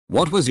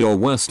What was your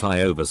worst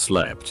I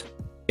overslept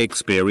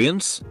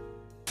experience?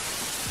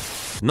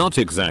 Not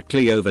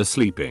exactly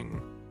oversleeping.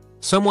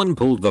 Someone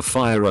pulled the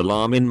fire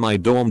alarm in my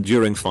dorm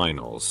during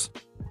finals.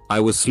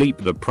 I was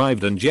sleep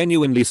deprived and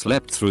genuinely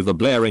slept through the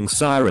blaring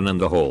siren in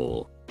the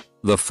hall.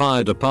 The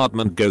fire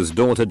department goes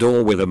door to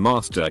door with a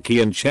master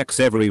key and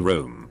checks every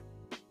room.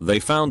 They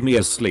found me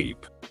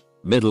asleep.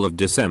 Middle of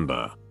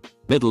December.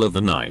 Middle of the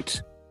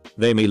night.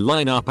 They me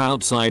line up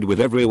outside with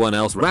everyone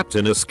else wrapped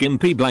in a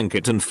skimpy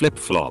blanket and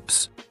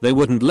flip-flops. They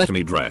wouldn't let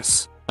me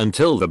dress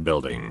until the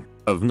building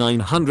of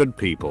 900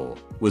 people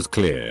was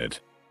cleared.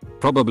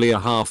 Probably a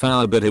half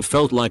hour, but it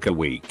felt like a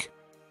week.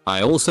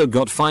 I also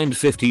got fined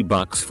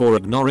 $50 for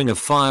ignoring a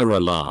fire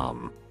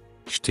alarm.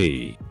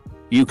 Shitty.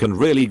 You can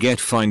really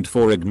get fined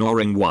for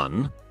ignoring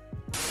one?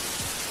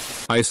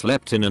 I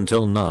slept in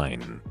until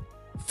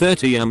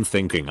 9:30 am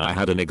thinking I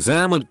had an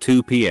exam at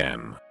 2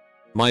 p.m.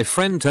 My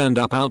friend turned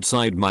up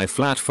outside my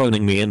flat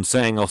phoning me and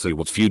saying, "Ossie,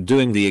 what you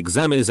doing? The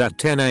exam is at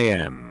 10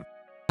 a.m.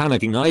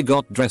 Panicking, I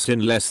got dressed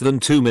in less than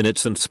 2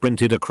 minutes and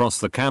sprinted across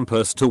the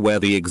campus to where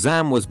the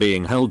exam was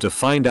being held to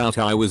find out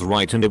I was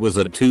right and it was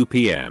at 2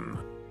 p.m.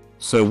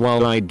 So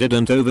while I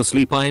didn't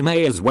oversleep, I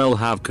may as well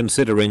have,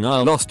 considering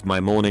I lost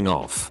my morning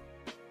off.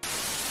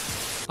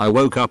 I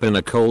woke up in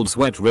a cold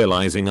sweat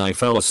realizing I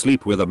fell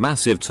asleep with a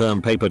massive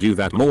term paper due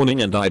that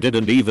morning and I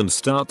didn't even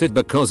start it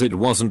because it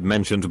wasn't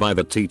mentioned by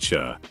the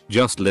teacher,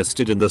 just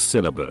listed in the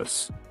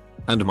syllabus.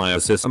 And my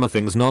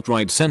things not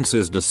right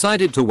senses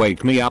decided to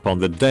wake me up on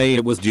the day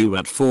it was due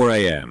at 4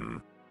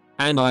 a.m.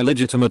 And I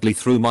legitimately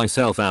threw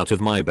myself out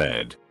of my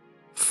bed.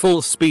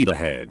 Full speed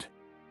ahead.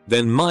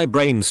 Then my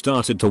brain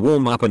started to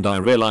warm up and I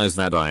realized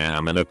that I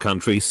am in a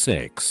country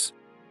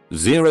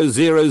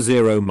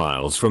 6,000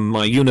 miles from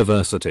my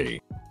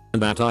university.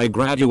 And that I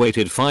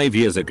graduated 5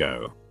 years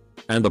ago.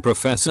 And the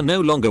professor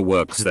no longer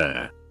works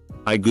there.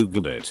 I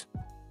googled it.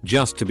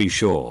 Just to be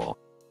sure.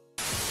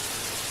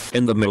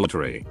 In the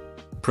military.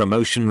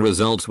 Promotion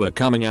results were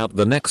coming out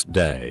the next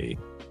day.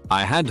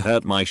 I had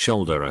hurt my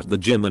shoulder at the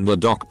gym and the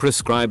doc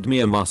prescribed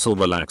me a muscle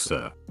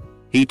relaxer.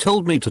 He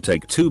told me to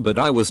take 2, but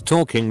I was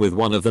talking with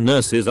one of the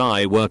nurses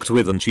I worked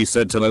with and she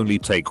said to only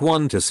take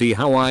 1 to see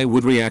how I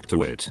would react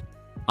to it.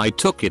 I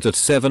took it at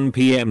 7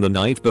 p.m. the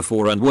night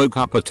before and woke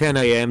up at 10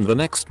 a.m. the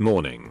next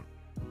morning.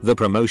 The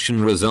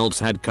promotion results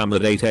had come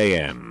at 8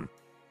 a.m.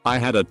 I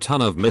had a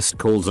ton of missed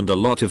calls and a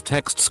lot of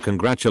texts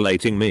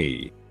congratulating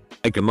me.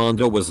 A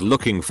commander was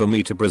looking for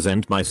me to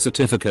present my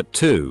certificate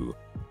to.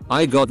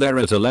 I got there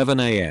at 11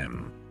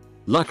 a.m.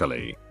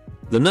 Luckily,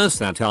 the nurse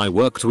that I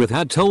worked with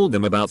had told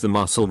them about the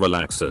muscle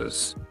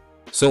relaxers.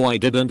 So I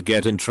didn't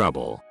get in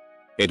trouble.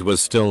 It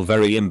was still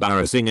very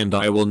embarrassing and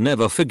I will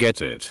never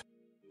forget it.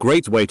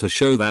 Great way to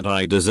show that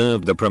I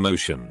deserved the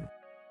promotion.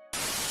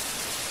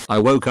 I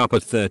woke up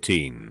at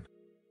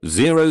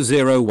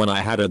 13:00 when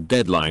I had a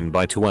deadline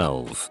by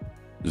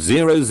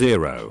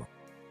 12:00.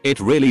 It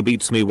really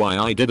beats me why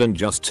I didn't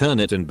just turn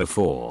it in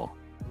before.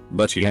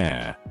 But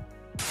yeah.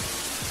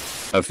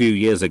 A few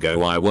years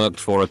ago I worked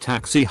for a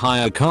taxi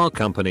hire car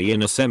company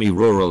in a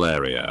semi-rural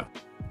area.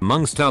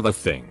 Amongst other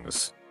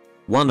things.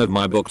 One of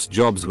my booked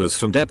jobs was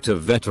from Dep to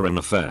Veteran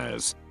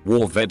Affairs.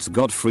 War vets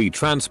got free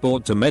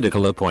transport to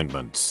medical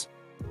appointments.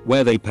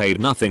 Where they paid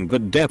nothing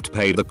but Dep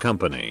paid the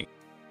company.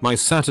 My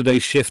Saturday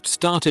shift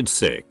started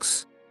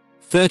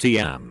 6:30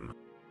 am.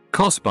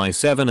 Cause by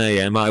 7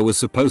 a.m. I was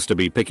supposed to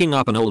be picking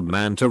up an old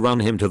man to run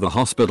him to the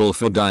hospital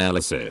for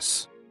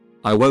dialysis.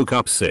 I woke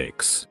up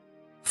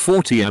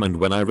 6:40 am and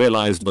when I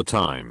realized the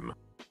time,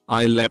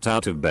 I leapt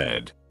out of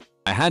bed.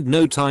 I had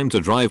no time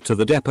to drive to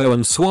the depot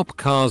and swap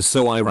cars,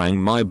 so I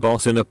rang my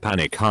boss in a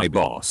panic. "Hi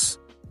boss.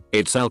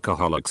 It's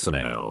Alcoholics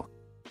Anonymous.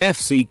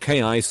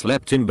 FCK, I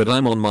slept in but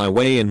I'm on my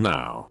way in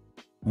now.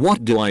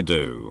 What do I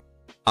do?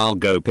 I'll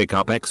go pick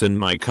up X in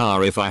my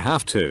car if I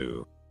have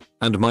to."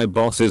 And my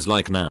boss is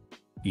like, "Nah.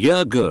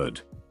 You're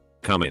good.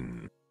 Come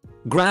in.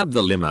 Grab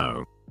the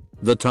limo."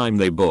 The time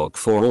they book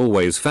for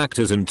always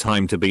factors in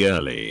time to be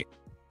early.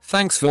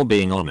 Thanks for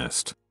being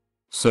honest.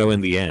 So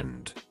in the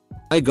end,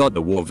 I got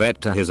the war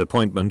vet to his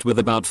appointment with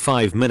about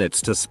 5 minutes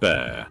to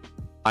spare.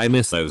 I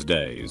miss those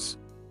days.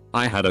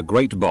 I had a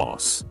great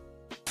boss.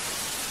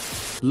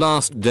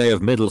 Last day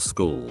of middle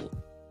school.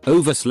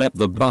 Overslept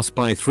the bus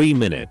by 3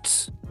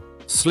 minutes.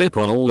 Slip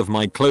on all of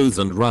my clothes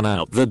and run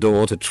out the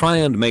door to try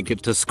and make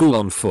it to school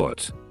on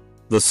foot.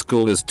 The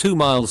school is 2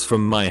 miles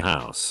from my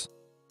house.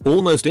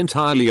 Almost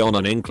entirely on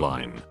an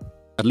incline.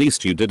 At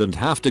least you didn't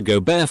have to go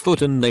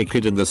barefoot and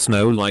naked in the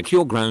snow like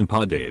your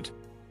grandpa did.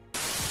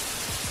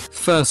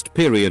 First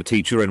period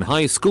teacher in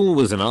high school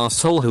was an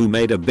asshole who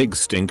made a big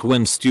stink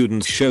when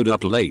students showed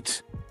up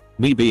late.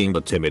 Me being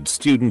the timid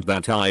student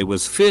that I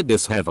was, feared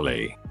this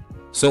heavily.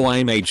 So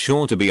I made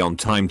sure to be on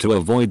time to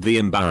avoid the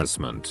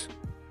embarrassment.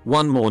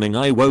 One morning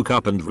I woke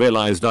up and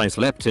realized I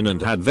slept in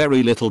and had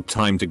very little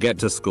time to get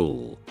to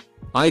school.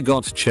 I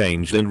got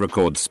changed in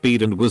record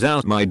speed and was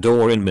out my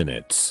door in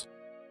minutes.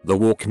 The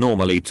walk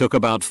normally took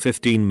about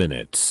 15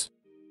 minutes.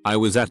 I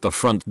was at the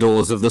front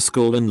doors of the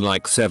school in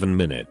like 7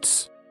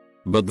 minutes.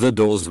 But the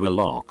doors were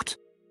locked.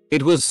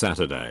 It was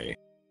Saturday.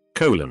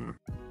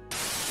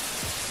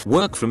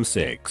 Work from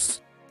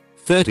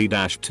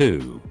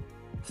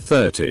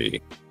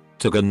 6:30-2:30.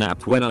 Took a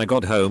nap when I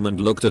got home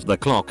and looked at the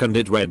clock and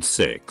it read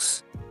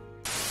 6.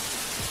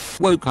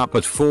 Woke up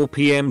at 4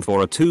 PM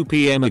for a 2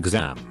 PM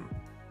exam.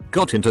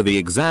 Got into the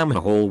exam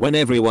hall when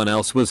everyone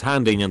else was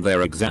handing in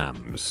their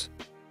exams.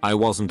 I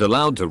wasn't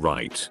allowed to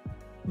write.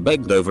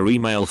 Begged over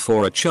email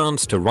for a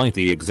chance to write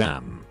the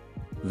exam.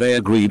 They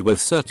agreed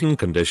with certain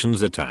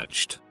conditions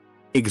attached.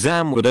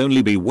 Exam would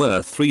only be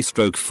worth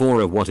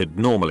 3/4 of what it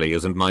normally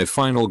is and my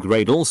final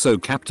grade also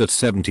capped at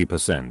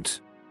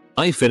 70%.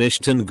 I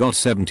finished and got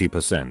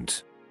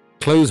 70%.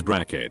 Close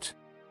bracket.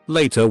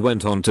 Later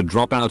went on to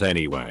drop out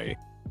anyway.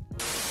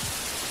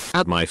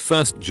 At my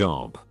first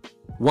job.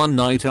 One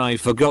night I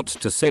forgot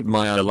to set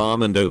my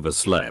alarm and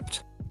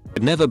overslept.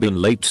 I'd never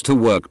been late to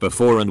work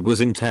before and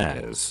was in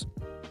tears.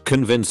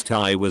 Convinced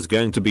I was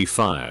going to be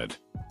fired.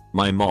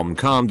 My mom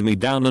calmed me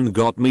down and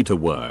got me to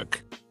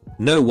work.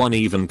 No one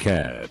even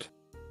cared.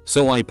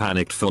 So I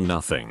panicked for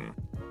nothing.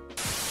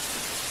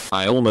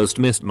 I almost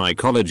missed my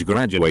college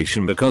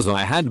graduation because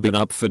I had been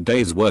up for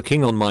days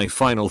working on my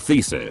final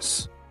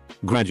thesis.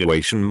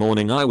 Graduation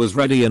morning I was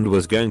ready and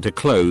was going to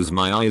close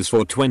my eyes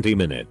for 20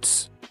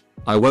 minutes.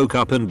 I woke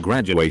up and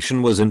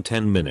graduation was in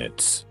 10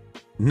 minutes.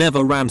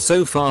 Never ran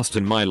so fast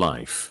in my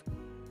life.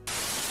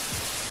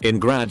 In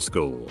grad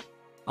school,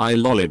 I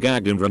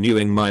lollygagged in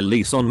renewing my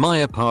lease on my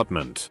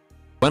apartment.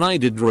 When I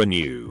did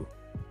renew,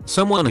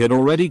 someone had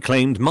already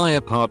claimed my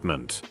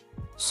apartment.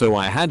 So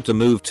I had to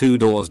move 2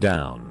 doors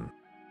down.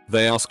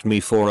 They asked me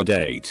for a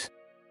date.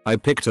 I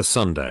picked a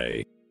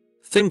Sunday,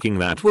 thinking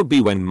that would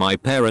be when my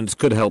parents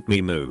could help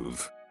me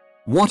move.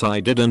 What I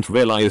didn't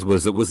realize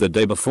was it was the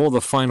day before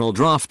the final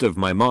draft of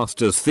my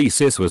master's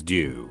thesis was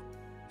due.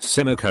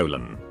 So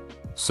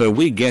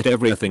we get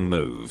everything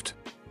moved.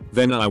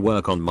 Then I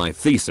work on my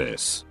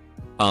thesis.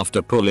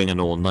 After pulling an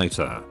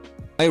all-nighter,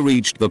 I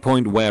reached the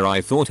point where I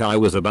thought I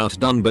was about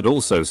done but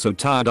also so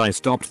tired I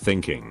stopped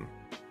thinking.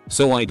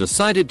 So I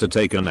decided to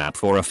take a nap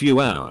for a few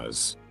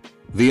hours.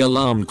 The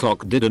alarm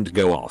clock didn't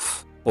go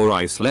off, or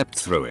I slept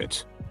through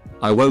it.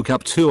 I woke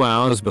up 2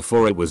 hours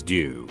before it was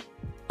due.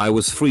 I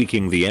was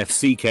freaking the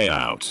FCK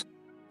out.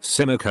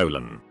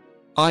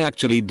 I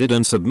actually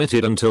didn't submit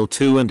it until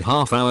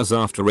 2.5 hours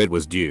after it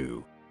was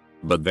due.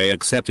 But they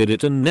accepted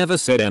it and never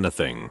said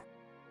anything.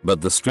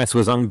 But the stress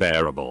was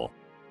unbearable.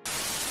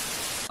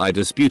 I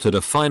disputed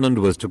a fine and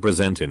was to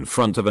present in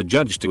front of a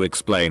judge to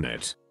explain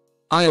it.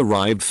 I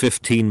arrived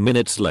 15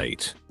 minutes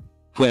late.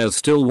 Hair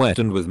still wet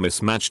and with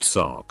mismatched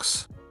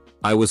socks.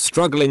 I was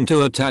struggling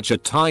to attach a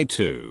tie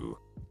too.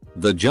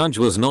 The judge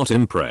was not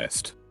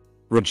impressed.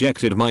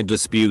 Rejected my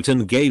dispute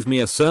and gave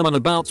me a sermon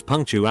about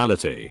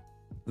punctuality.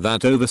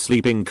 That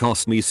oversleeping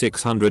cost me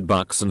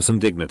 $600 and some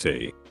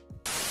dignity.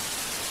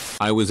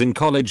 I was in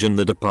college and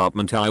the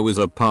department I was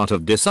a part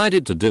of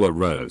decided to do a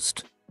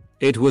roast.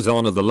 It was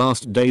on the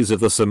last days of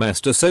the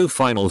semester so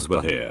finals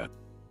were here.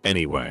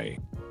 Anyway,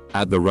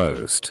 at the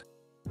roast,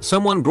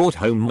 someone brought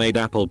homemade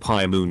apple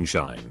pie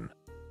moonshine.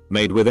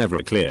 Made with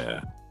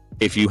Everclear.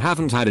 If you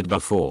haven't had it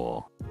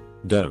before,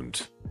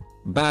 don't.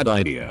 Bad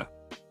idea.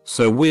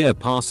 So we're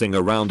passing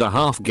around a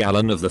half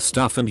gallon of the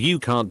stuff and you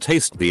can't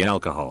taste the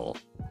alcohol.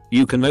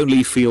 You can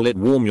only feel it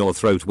warm your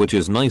throat, which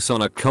is nice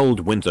on a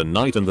cold winter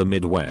night in the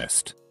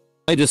Midwest.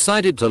 I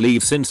decided to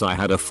leave since I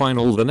had a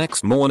final the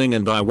next morning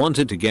and I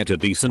wanted to get a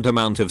decent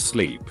amount of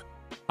sleep.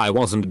 I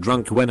wasn't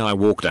drunk when I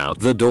walked out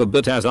the door,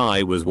 but as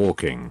I was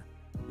walking,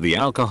 the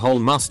alcohol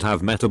must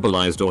have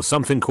metabolized or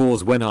something,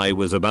 cause when I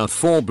was about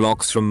 4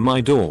 blocks from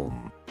my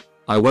dorm,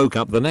 I woke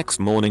up the next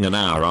morning an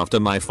hour after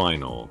my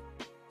final.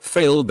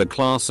 Failed the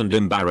class and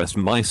embarrassed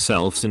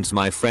myself since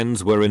my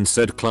friends were in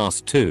said class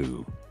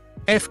too.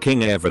 F-king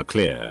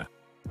Everclear.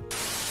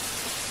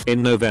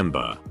 In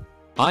November,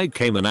 I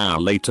came an hour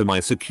late to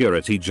my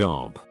security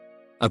job.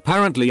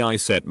 Apparently I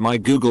set my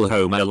Google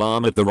Home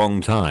alarm at the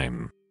wrong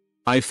time.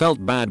 I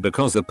felt bad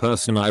because the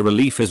person I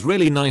relief is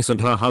really nice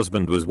and her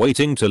husband was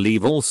waiting to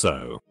leave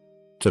also.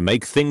 To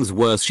make things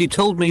worse, she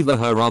told me that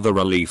her other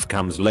relief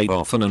comes late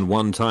often and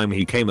one time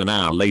he came an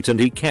hour late and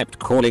he kept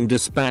calling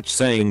dispatch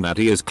saying that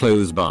he is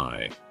close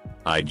by.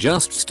 I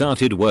just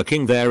started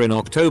working there in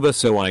October,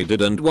 so I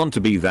didn't want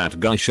to be that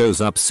guy shows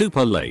up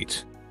super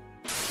late.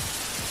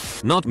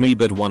 Not me,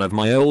 but one of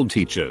my old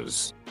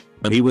teachers.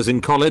 When he was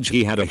in college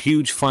he had a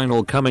huge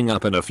final coming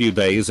up in a few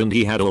days and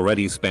he had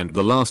already spent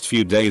the last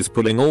few days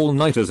pulling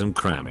all-nighters and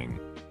cramming.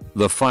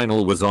 The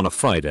final was on a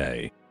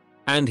Friday.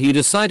 And he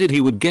decided he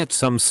would get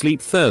some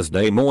sleep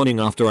Thursday morning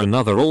after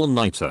another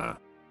all-nighter.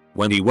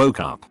 When he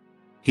woke up,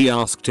 he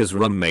asked his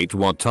roommate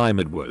what time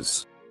it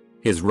was.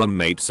 His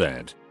roommate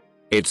said,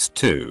 "It's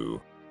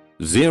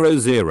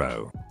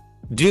 2:00.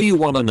 Do you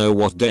wanna know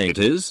what day it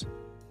is?"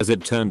 As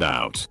it turned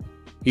out,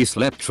 he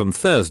slept from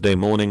Thursday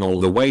morning all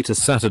the way to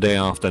Saturday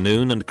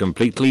afternoon and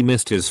completely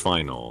missed his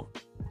final.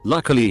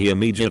 Luckily he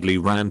immediately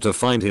ran to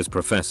find his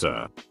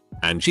professor.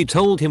 And she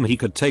told him he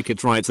could take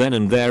it right then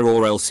and there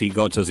or else he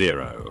got a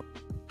 0.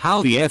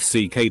 How the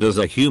FCK does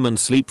a human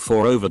sleep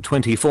for over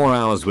 24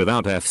 hours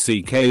without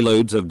FCK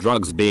loads of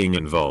drugs being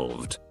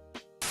involved?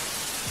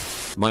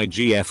 My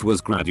GF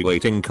was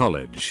graduating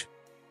college.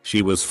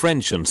 She was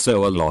French and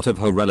so a lot of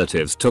her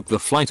relatives took the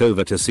flight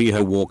over to see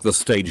her walk the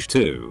stage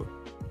too.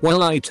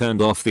 Well, I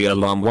turned off the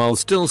alarm while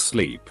still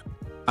asleep.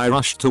 I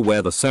rushed to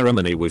where the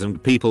ceremony was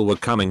and people were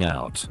coming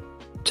out.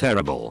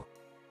 Terrible.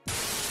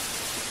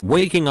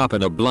 Waking up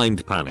in a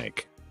blind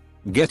panic.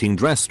 Getting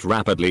dressed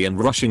rapidly and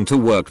rushing to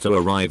work to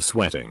arrive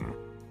sweating.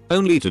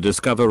 Only to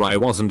discover I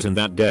wasn't in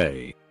that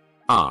day.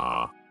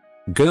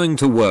 Going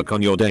to work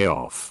on your day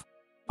off.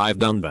 I've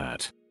done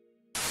that.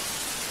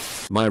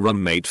 My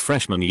roommate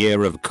freshman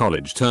year of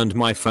college turned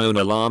my phone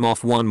alarm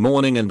off one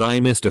morning and I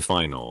missed a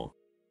final.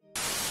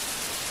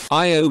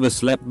 I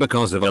overslept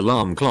because of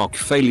alarm clock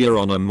failure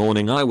on a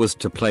morning I was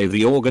to play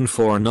the organ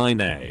for a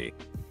 9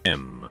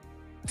 a.m.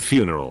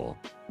 funeral.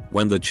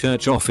 When the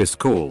church office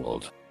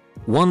called.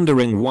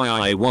 Wondering why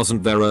I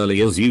wasn't there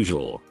early as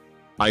usual.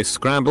 I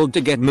scrambled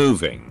to get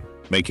moving,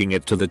 making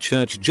it to the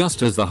church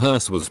just as the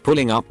hearse was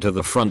pulling up to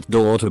the front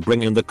door to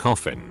bring in the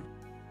coffin.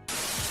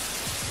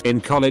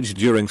 In college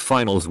during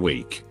finals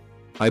week,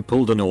 I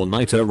pulled an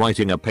all-nighter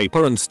writing a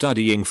paper and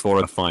studying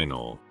for a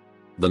final.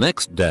 The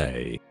next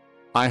day,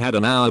 I had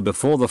an hour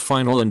before the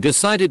final and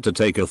decided to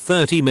take a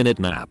 30-minute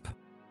nap.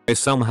 I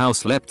somehow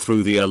slept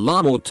through the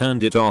alarm or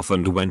turned it off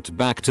and went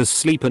back to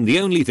sleep, and the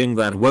only thing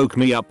that woke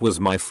me up was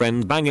my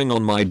friend banging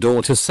on my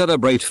door to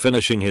celebrate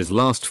finishing his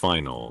last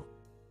final.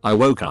 I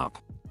woke up,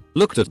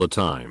 looked at the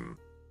time,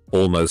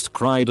 almost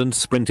cried and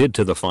sprinted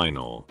to the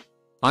final.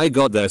 I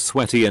got there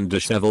sweaty and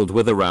disheveled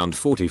with around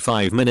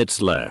 45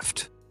 minutes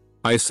left.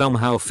 I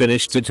somehow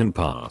finished it and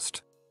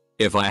passed.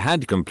 If I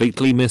had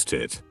completely missed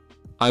it,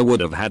 I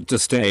would have had to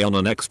stay on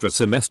an extra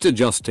semester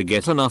just to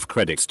get enough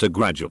credits to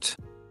graduate.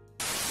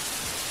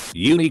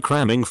 Uni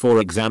cramming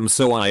for exams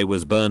so I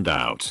was burned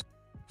out.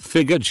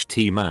 Figured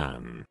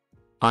man.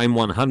 I'm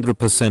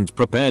 100%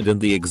 prepared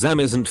and the exam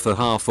isn't for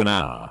half an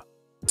hour.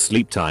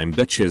 Sleep time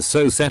bitches,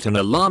 so set an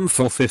alarm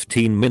for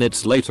 15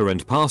 minutes later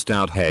and passed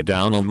out head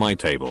down on my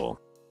table.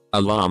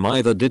 Alarm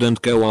either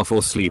didn't go off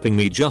or sleeping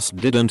me just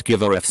didn't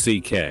give her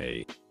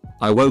FCK.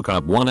 I woke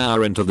up 1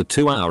 hour into the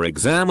 2-hour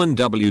exam and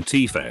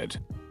WT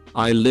fed.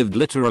 I lived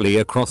literally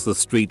across the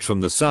street from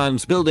the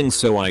science building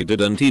so I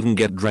didn't even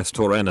get dressed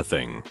or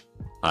anything.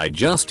 I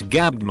just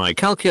grabbed my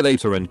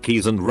calculator and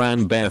keys and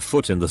ran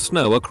barefoot in the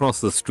snow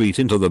across the street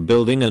into the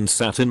building and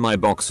sat in my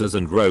boxers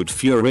and wrote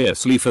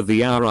furiously for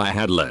the hour I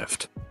had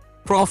left.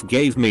 Prof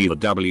gave me the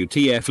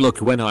WTF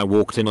look when I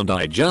walked in and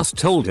I just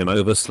told him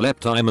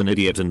overslept I'm an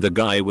idiot, and the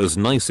guy was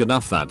nice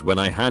enough that when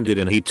I handed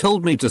in he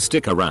told me to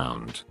stick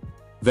around.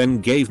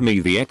 Then gave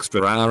me the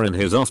extra hour in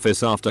his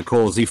office after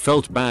cause he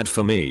felt bad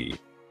for me.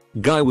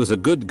 Guy was a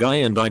good guy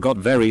and I got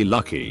very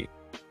lucky.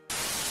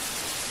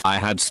 I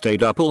had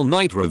stayed up all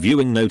night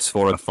reviewing notes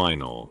for a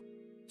final.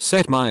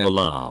 Set my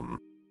alarm.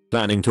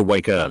 Planning to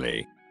wake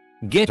early.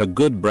 Get a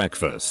good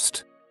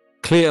breakfast.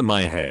 Clear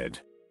my head.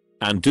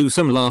 And do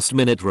some last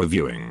minute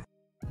reviewing.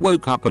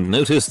 Woke up and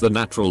noticed the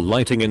natural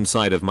lighting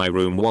inside of my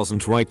room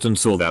wasn't right and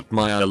saw that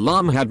my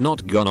alarm had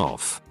not gone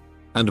off.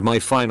 And my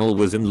final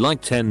was in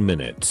like 10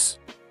 minutes.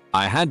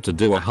 I had to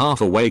do a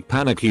half awake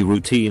panicky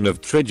routine of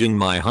triaging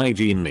my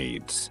hygiene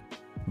needs.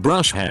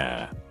 Brush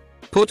hair.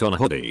 Put on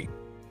hoodie.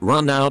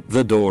 Run out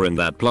the door in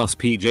that plus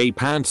PJ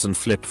pants and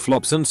flip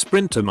flops and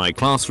sprint to my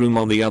classroom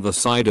on the other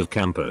side of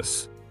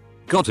campus.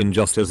 Got in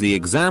just as the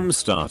exam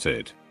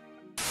started.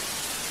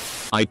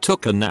 I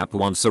took a nap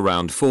once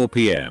around 4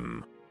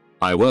 p.m.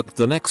 I worked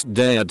the next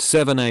day at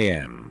 7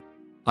 a.m.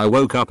 I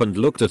woke up and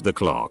looked at the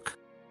clock.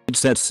 It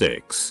said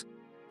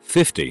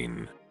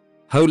 6:15.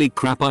 Holy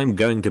crap, I'm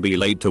going to be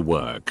late to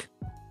work.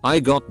 I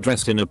got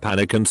dressed in a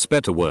panic and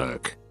sped to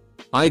work.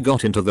 I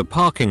got into the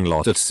parking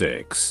lot at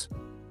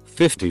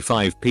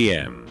 6:55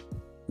 p.m.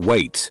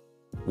 Wait.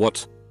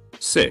 What?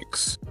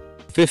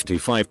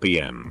 6:55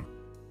 p.m.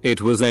 It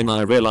was then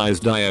I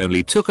realized I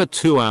only took a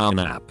 2-hour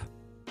nap.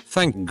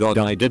 Thank God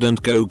I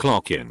didn't go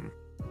clock in.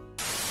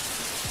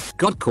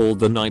 Got called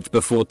the night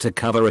before to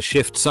cover a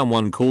shift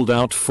someone called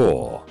out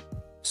for.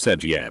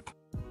 Said yep.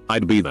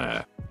 I'd be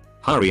there.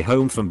 Hurry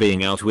home from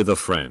being out with a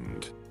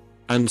friend.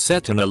 And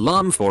set an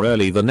alarm for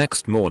early the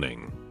next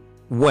morning.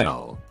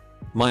 Well,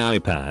 my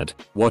iPad,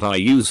 what I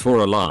use for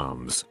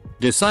alarms,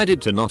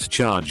 decided to not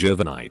charge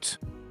overnight.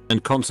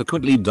 And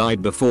consequently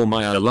died before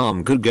my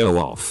alarm could go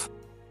off.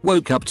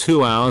 Woke up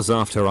 2 hours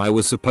after I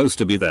was supposed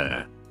to be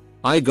there.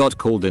 I got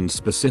called in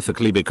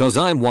specifically because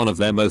I'm one of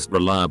their most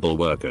reliable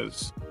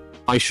workers.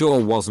 I sure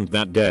wasn't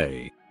that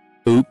day.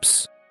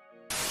 Oops.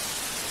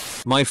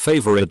 My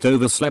favorite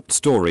overslept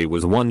story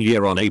was one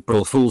year on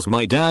April Fool's.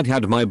 My dad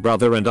had my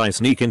brother and I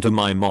sneak into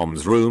my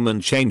mom's room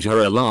and change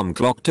her alarm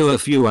clock to a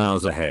few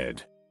hours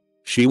ahead.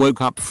 She woke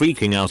up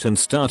freaking out and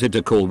started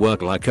to call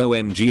work like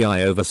OMG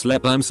I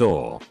overslept, I'm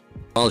sore.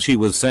 While she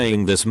was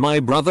saying this, my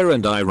brother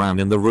and I ran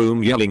in the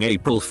room yelling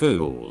April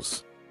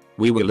Fools.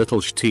 We were little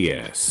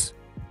shits.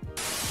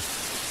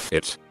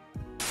 It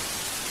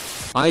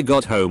I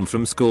got home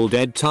from school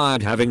dead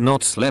tired, having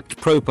not slept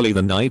properly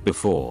the night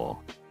before.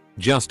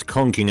 Just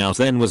conking out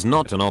then was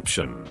not an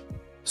option.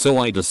 So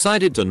I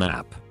decided to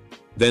nap.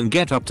 Then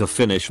get up to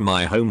finish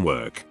my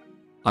homework.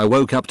 I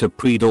woke up to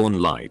pre-dawn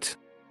light.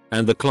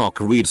 And the clock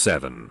read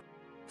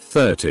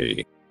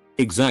 7:30.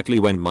 Exactly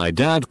when my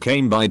dad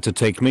came by to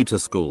take me to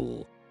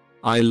school.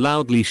 I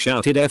loudly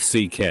shouted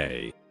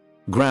FCK.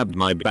 Grabbed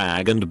my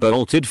bag and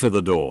bolted for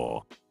the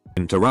door.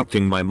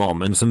 Interrupting my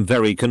mom and some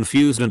very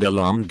confused and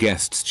alarmed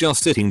guests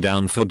just sitting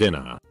down for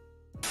dinner.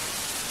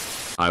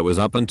 I was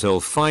up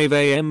until 5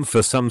 AM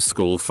for some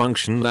school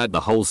function that the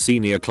whole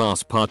senior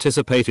class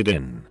participated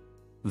in.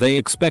 They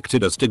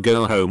expected us to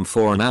go home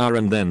for an hour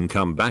and then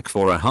come back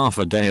for a half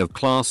a day of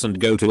class and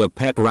go to a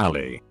pep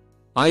rally.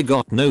 I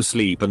got no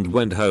sleep and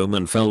went home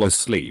and fell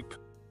asleep.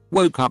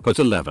 Woke up at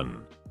 11.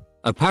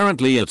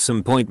 Apparently at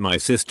some point my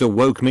sister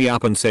woke me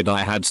up and said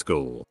I had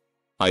school.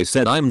 I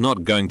said I'm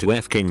not going to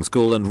f***ing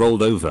school and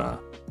rolled over.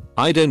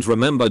 I don't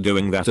remember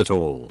doing that at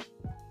all.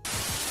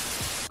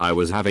 I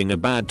was having a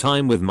bad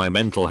time with my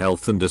mental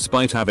health, and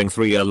despite having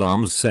 3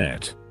 alarms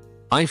set,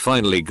 I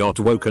finally got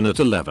woken at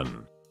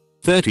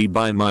 11:30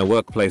 by my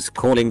workplace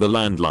calling the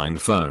landline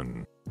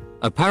phone.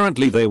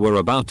 Apparently they were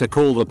about to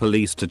call the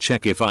police to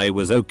check if I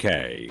was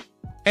okay.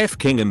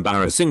 F***ing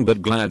embarrassing,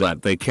 but glad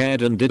that they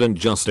cared and didn't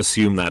just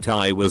assume that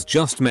I was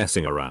just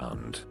messing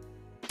around.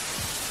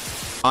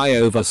 I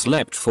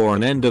overslept for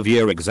an end of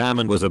year exam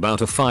and was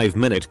about a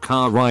 5-minute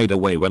car ride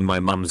away when my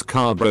mum's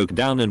car broke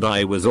down and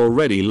I was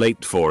already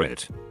late for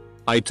it.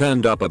 I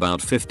turned up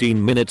about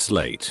 15 minutes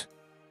late.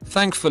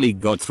 Thankfully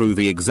got through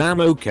the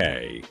exam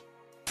okay.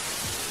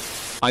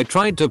 I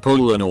tried to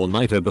pull an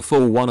all-nighter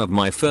before one of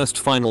my first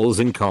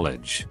finals in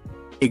college.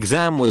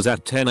 Exam was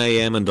at 10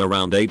 AM and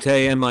around 8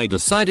 AM I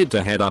decided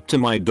to head up to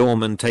my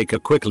dorm and take a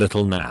quick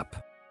little nap.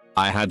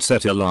 I had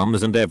set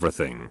alarms and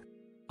everything.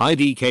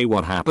 IDK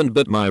what happened,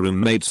 but my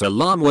roommate's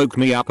alarm woke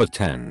me up at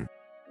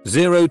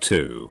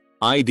 10:02.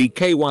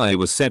 IDKY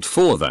was set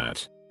for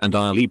that, and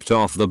I leaped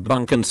off the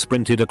bunk and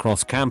sprinted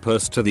across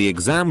campus to the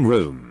exam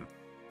room.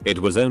 It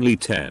was only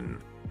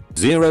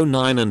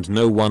 10:09 and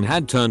no one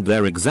had turned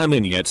their exam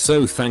in yet,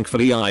 so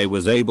thankfully I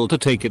was able to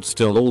take it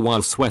still, all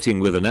while sweating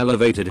with an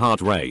elevated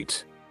heart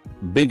rate.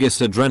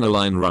 Biggest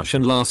adrenaline rush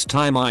and last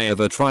time I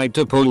ever tried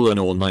to pull an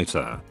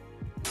all-nighter.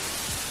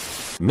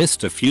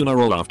 Missed a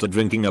funeral after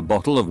drinking a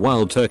bottle of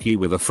wild turkey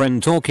with a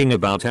friend, talking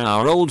about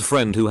our old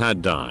friend who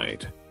had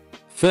died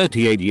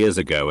 38 years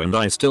ago, and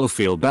I still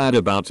feel bad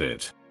about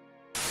it.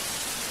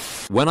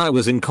 When I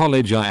was in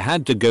college I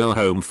had to go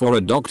home for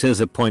a doctor's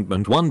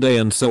appointment one day,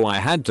 and so I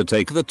had to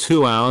take the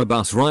 2-hour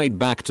bus ride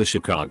back to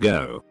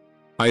Chicago.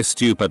 I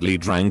stupidly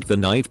drank the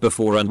night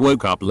before and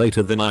woke up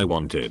later than I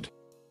wanted.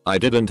 I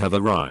didn't have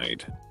a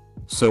ride.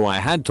 So I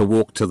had to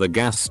walk to the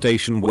gas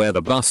station where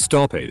the bus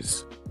stop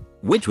is,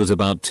 which was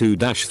about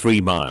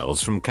 2-3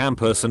 miles from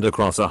campus and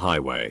across a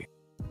highway.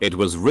 It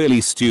was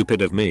really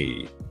stupid of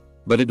me.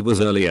 But it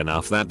was early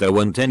enough that there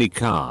weren't any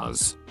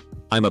cars.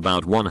 I'm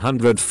about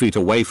 100 feet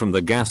away from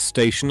the gas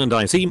station and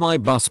I see my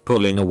bus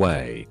pulling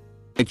away.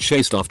 I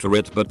chased after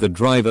it, but the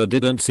driver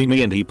didn't see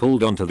me and he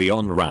pulled onto the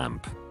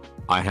on-ramp.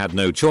 I had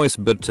no choice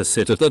but to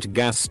sit at that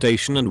gas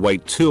station and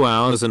wait 2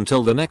 hours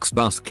until the next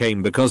bus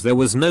came, because there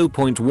was no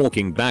point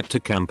walking back to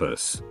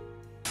campus.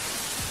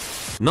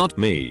 Not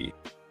me,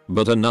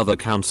 but another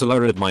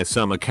counselor at my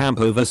summer camp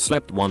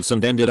overslept once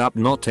and ended up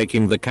not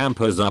taking the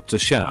campers up to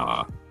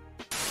shower.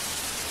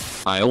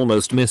 I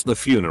almost missed the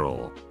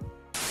funeral.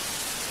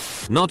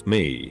 Not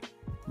me,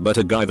 but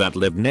a guy that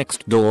lived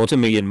next door to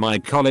me in my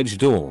college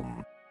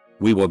dorm.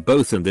 We were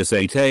both in this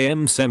 8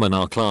 AM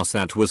seminar class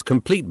that was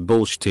complete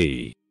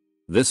bullshit.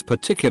 This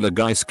particular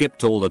guy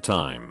skipped all the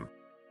time,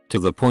 to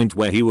the point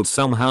where he would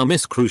somehow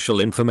miss crucial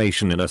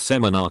information in a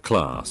seminar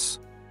class.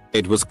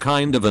 It was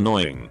kind of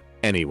annoying.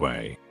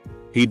 Anyway,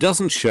 he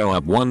doesn't show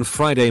up one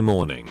Friday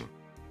morning.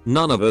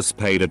 None of us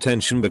paid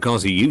attention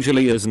because he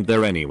usually isn't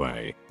there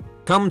anyway.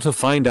 Come to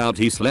find out,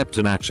 he slept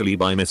in actually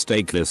by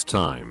mistake this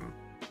time.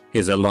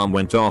 His alarm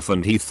went off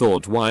and he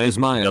thought, why is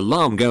my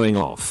alarm going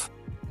off?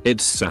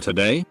 It's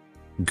Saturday?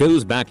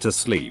 Goes back to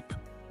sleep.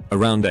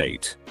 Around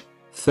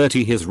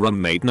 8:30 his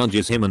roommate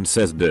nudges him and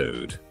says,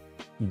 dude,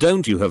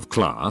 don't you have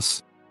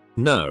class?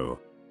 No.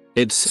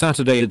 It's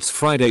Saturday, it's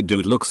Friday.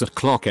 Dude looks at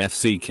clock,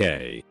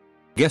 FCK.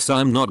 Guess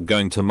I'm not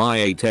going to my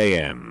 8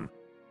 AM.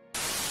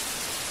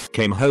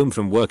 Came home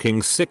from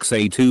working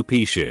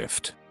 6A2P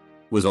shift.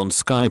 Was on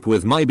Skype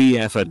with my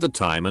BF at the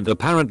time and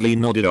apparently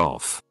nodded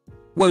off.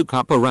 Woke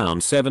up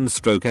around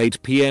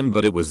 7/8 PM,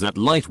 but it was that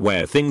light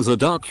where things are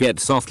dark yet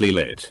softly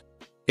lit.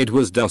 It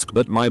was dusk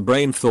but my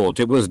brain thought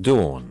it was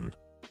dawn.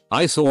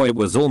 I saw it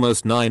was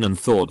almost 9 and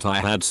thought I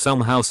had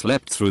somehow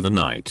slept through the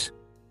night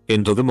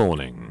into the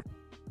morning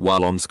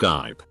while on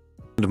Skype.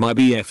 And my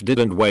BF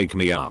didn't wake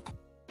me up.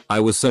 I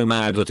was so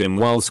mad at him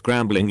while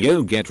scrambling,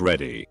 yo get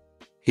ready.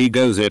 He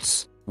goes,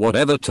 it's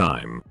whatever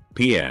time,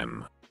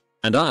 PM.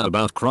 And I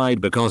about cried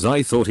because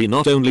I thought he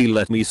not only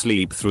let me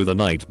sleep through the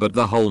night but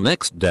the whole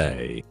next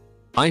day.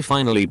 I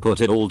finally put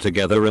it all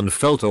together and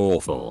felt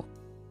awful.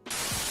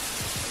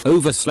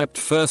 Overslept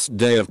first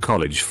day of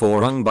college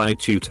forehung by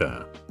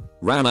tutor.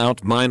 Ran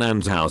out my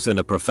nan's house in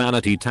a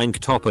profanity tank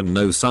top and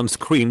no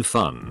sunscreen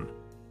fun.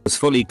 Was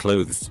fully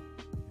clothed.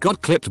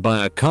 Got clipped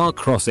by a car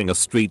crossing a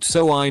street,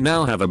 so I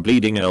now have a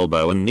bleeding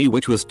elbow and knee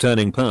which was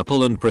turning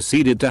purple, and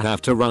proceeded to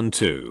have to run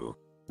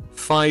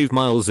 5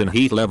 miles in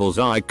heat levels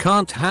I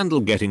can't handle,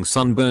 getting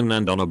sunburn,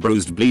 and on a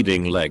bruised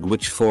bleeding leg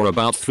which for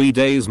about 3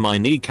 days my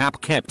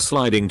kneecap kept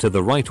sliding to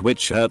the right,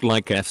 which hurt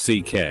like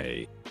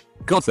FCK.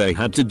 God, they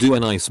had to do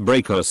an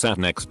icebreaker. Sat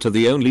next to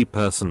the only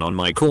person on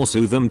my course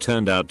who them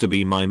turned out to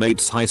be my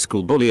mate's high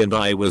school bully, and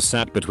I was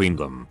sat between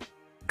them.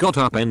 Got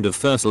up end of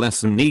first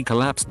lesson, knee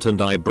collapsed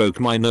and I broke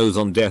my nose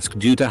on desk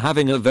due to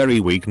having a very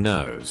weak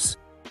nose.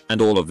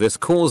 And all of this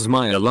caused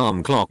my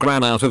alarm clock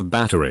ran out of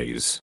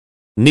batteries.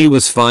 Knee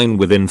was fine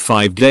within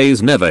 5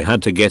 days, never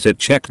had to get it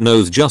checked,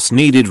 nose just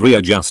needed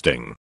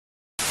readjusting.